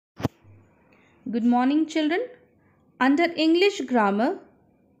Good morning, children. Under English grammar,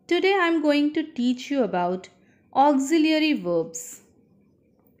 today I am going to teach you about auxiliary verbs.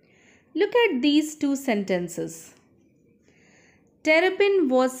 Look at these two sentences. Terrapin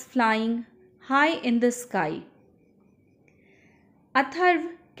was flying high in the sky. Atharv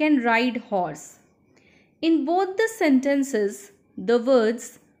can ride horse. In both the sentences, the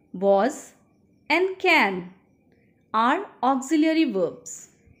words was and can are auxiliary verbs,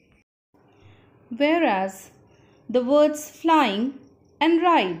 whereas the words flying and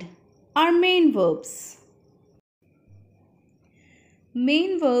ride are main verbs.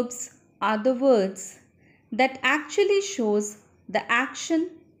 Main verbs are the words that actually shows the action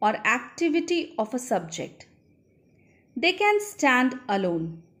or activity of a subject. They can stand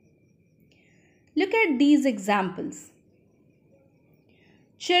alone. Look at these examples.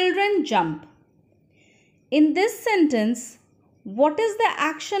 Children jump. In this sentence, what is the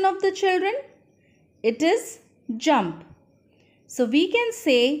action of the children? It is jump. So we can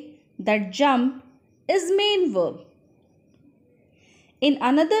say that jump is main verb. In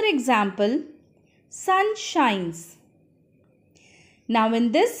another example, sun shines. Now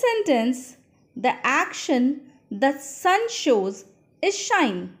in this sentence, the action the sun shows is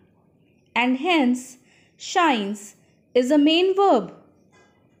shine, and hence shines is a main verb.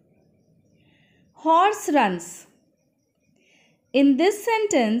 Horse runs. In this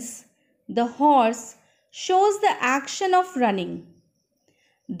sentence, the horse shows the action of running.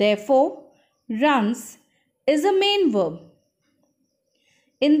 Therefore, runs is a main verb.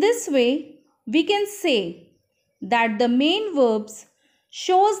 In this way, we can say that the main verbs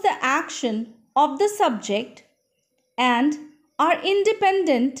shows the action of the subject and are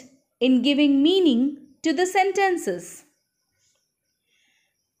independent in giving meaning to the sentences.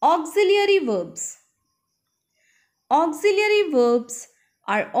 Auxiliary verbs. Auxiliary verbs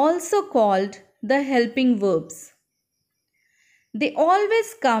are also called the helping verbs. They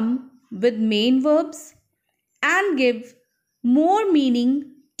always come with main verbs and give more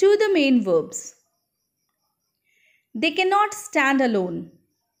meaning to the main verbs. They cannot stand alone.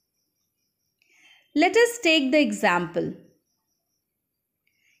 Let us take the example.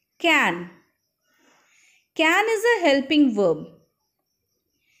 Can. Can is a helping verb.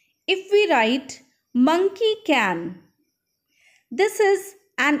 If we write monkey can, this is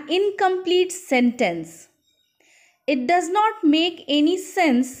an incomplete sentence. It does not make any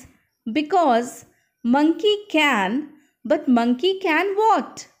sense because monkey can, but monkey can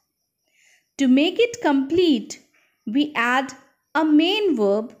what? To make it complete, we add a main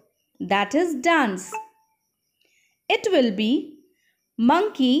verb, that is dance. It will be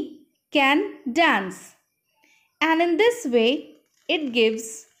monkey can dance. And in this way, it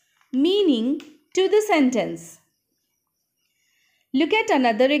gives meaning to the sentence. Look at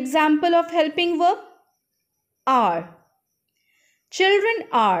another example of helping verb. Are. Children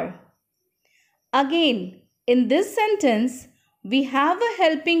are. Again, in this sentence, we have a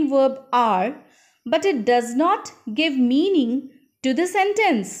helping verb are, but it does not give meaning to the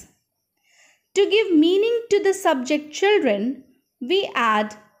sentence. To give meaning to the subject children, we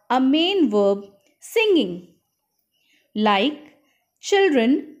add a main verb singing. Like,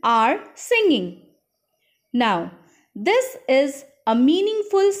 children are singing. Now, this is a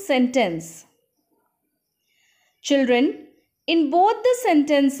meaningful sentence. Children, in both the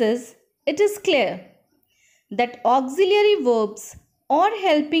sentences, it is clear that auxiliary verbs or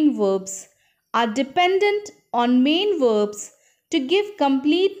helping verbs are dependent on main verbs to give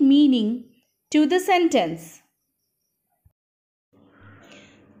complete meaning to the sentence.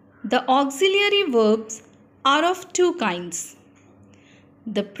 The auxiliary verbs are of two kinds: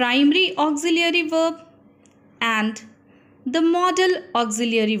 the primary auxiliary verb and the modal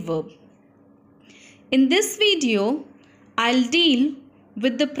auxiliary verb. In this video, I'll deal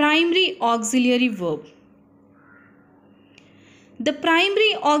with the primary auxiliary verb. The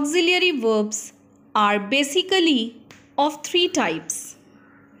primary auxiliary verbs are basically of three types: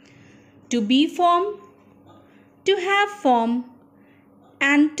 to be form, to have form,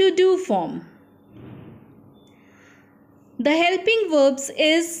 and to do form. The helping verbs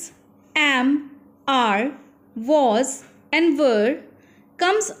is am, are, was, and were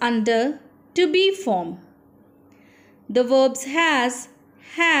comes under to be form. The verbs has,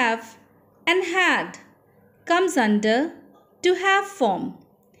 have, and had comes under to have form.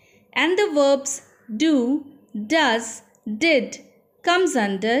 And the verbs do, does, did comes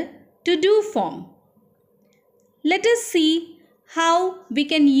under to do form. Let us see how we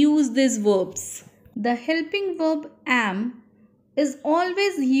can use these verbs. The helping verb am is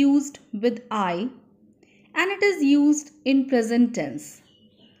always used with I and it is used in present tense.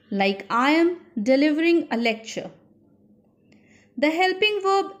 like I am delivering a lecture. The helping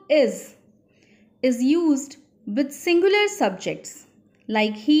verb is used with singular subjects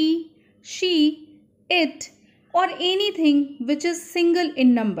like he, she, it, or anything which is single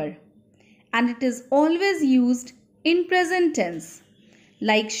in number, and it is always used in present tense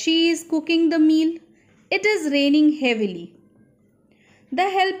like she is cooking the meal, it is raining heavily. The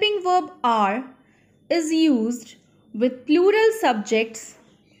helping verb are is used with plural subjects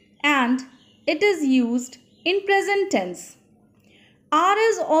and it is used in present tense. Are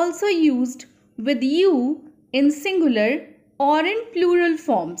is also used with you in singular or in plural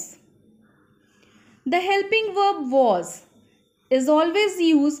forms. The helping verb was is always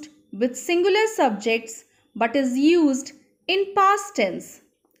used with singular subjects but is used in past tense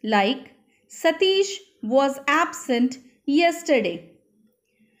like Satish was absent yesterday.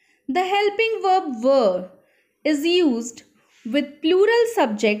 The helping verb were is used with plural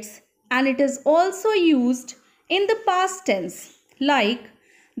subjects and it is also used in the past tense like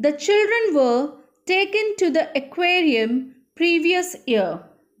the children were taken to the aquarium previous year.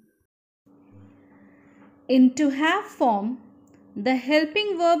 In to have form, the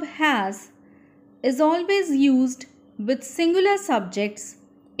helping verb has is always used with singular subjects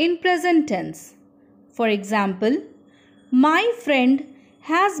in present tense. For example, my friend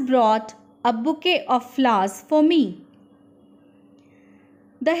has brought a bouquet of flowers for me.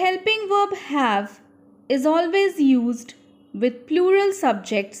 The helping verb have is always used with plural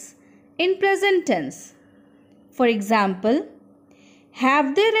subjects in present tense. For example,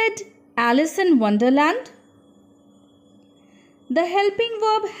 have they read Alice in Wonderland? The helping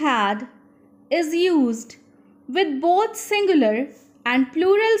verb had is used with both singular and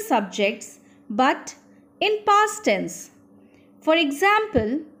plural subjects but in past tense. For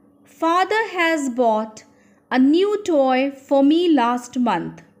example, father has bought a new toy for me last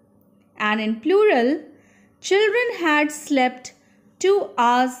month. And in plural, children had slept 2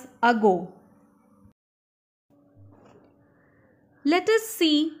 hours ago. Let us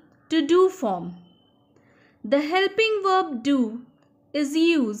see to do form. The helping verb do is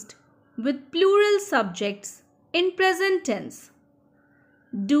used with plural subjects in present tense.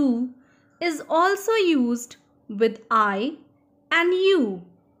 Do is also used with I and you.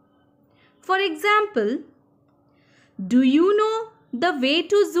 For example, do you know the way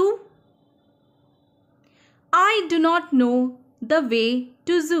to zoo? I do not know the way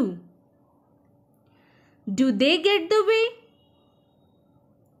to zoo. Do they get the way?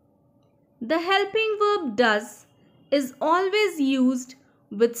 The helping verb does is always used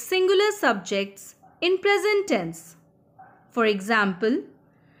with singular subjects in present tense. For example,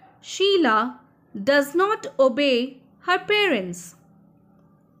 Sheila does not obey her parents.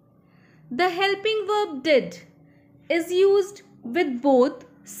 The helping verb did is used with both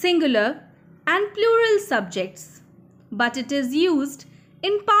singular and plural subjects, but it is used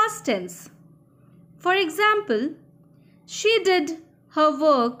in past tense. For example, she did her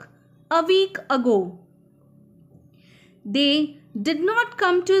work a week ago. They did not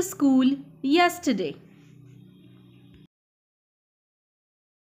come to school yesterday.